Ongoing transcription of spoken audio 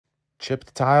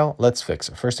Chipped tile, let's fix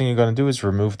it. First thing you're going to do is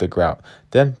remove the grout.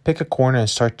 Then pick a corner and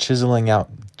start chiseling out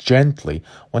gently.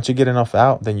 Once you get enough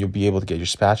out, then you'll be able to get your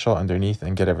spatula underneath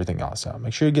and get everything else out.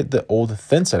 Make sure you get the old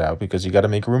thin set out because you got to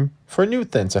make room for a new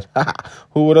thin set.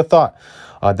 Who would have thought?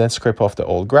 Then scrape off the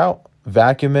old grout,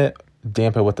 vacuum it,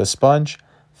 damp it with a sponge,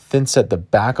 thin set the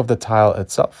back of the tile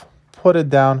itself. Put it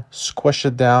down, squish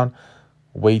it down,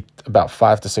 wait about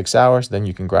 5 to 6 hours, then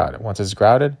you can grout it. Once it's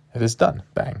grouted, it is done.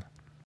 Bang.